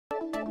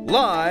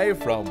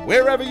Live from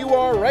wherever you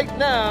are right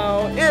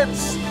now,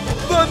 it's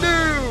the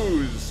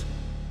news!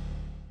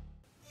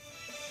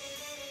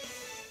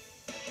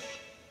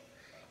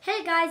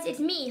 Hey guys, it's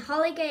me,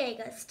 Holly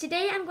Gallegos.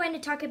 Today I'm going to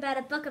talk about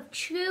a book of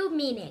true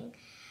meaning.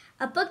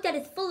 A book that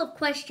is full of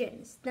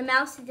questions. The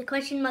Mouse with the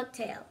Question Mark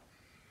Tail.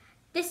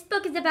 This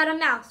book is about a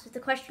mouse with a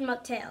question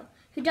mark tail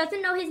who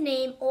doesn't know his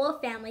name or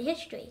family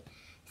history.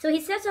 So he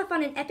sets off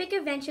on an epic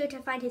adventure to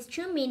find his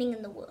true meaning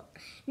in the world.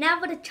 Now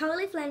over to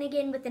Charlie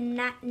Flanagan with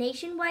the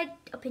nationwide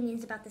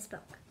opinions about this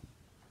book.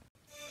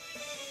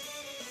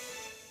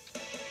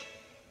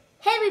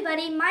 Hey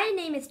everybody, my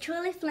name is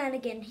Charlie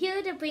Flanagan,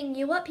 here to bring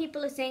you what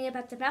people are saying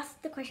about The Mouse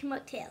with the Question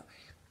Mark Tail.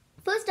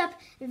 First up,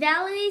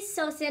 Valerie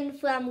Sosin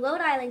from Rhode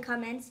Island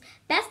comments,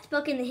 best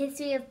book in the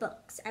history of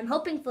books. I'm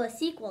hoping for a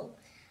sequel.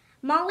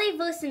 Molly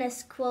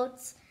Versinus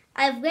quotes,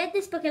 I've read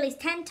this book at least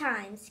 10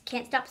 times,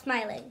 can't stop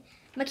smiling.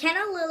 McKenna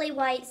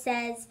Lillywhite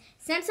says,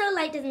 since our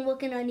light doesn't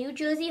work in our New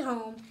Jersey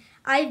home,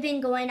 I've been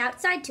going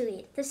outside to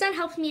read. The sun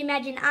helps me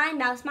imagine I'm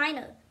Mouse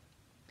Minor.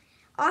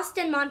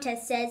 Austin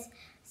Montes says,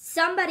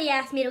 somebody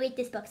asked me to read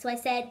this book, so I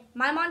said,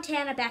 my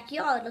Montana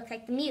backyard looks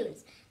like the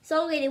Muse.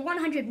 Sold rated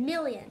 100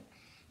 million.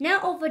 Now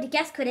over to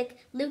guest critic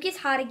Lucas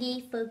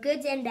Hardigy for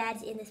goods and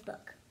bads in this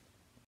book.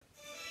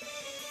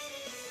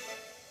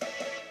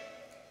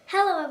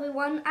 Hello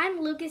everyone,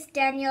 I'm Lucas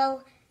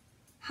Daniel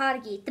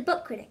Hardigy, the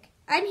book critic.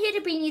 I'm here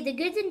to bring you the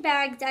goods and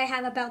bads I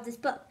have about this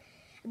book.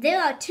 There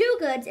are 2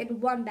 goods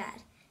and 1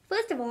 bad.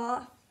 First of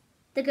all,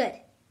 the good.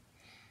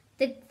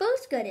 The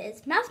first good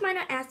is, Mouse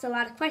Minor asks a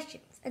lot of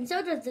questions, and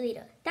so does the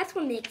reader. That's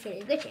what makes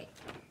it enriching.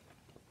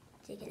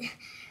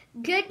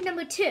 Good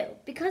number 2,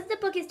 because the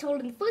book is told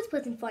in the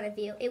first-person point of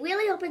view, it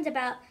really opens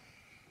about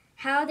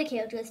how the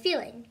character is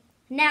feeling.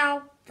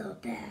 Now, the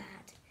bad.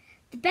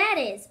 The bad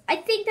is, I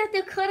think that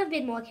there could have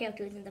been more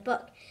characters in the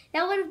book.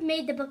 That would have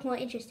made the book more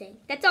interesting.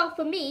 That's all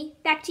from me.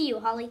 Back to you,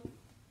 Holly.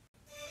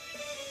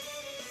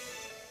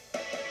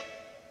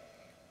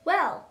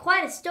 Well,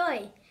 quite a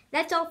story.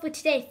 That's all for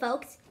today,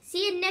 folks.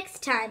 See you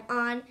next time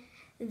on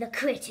The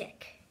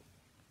Critic.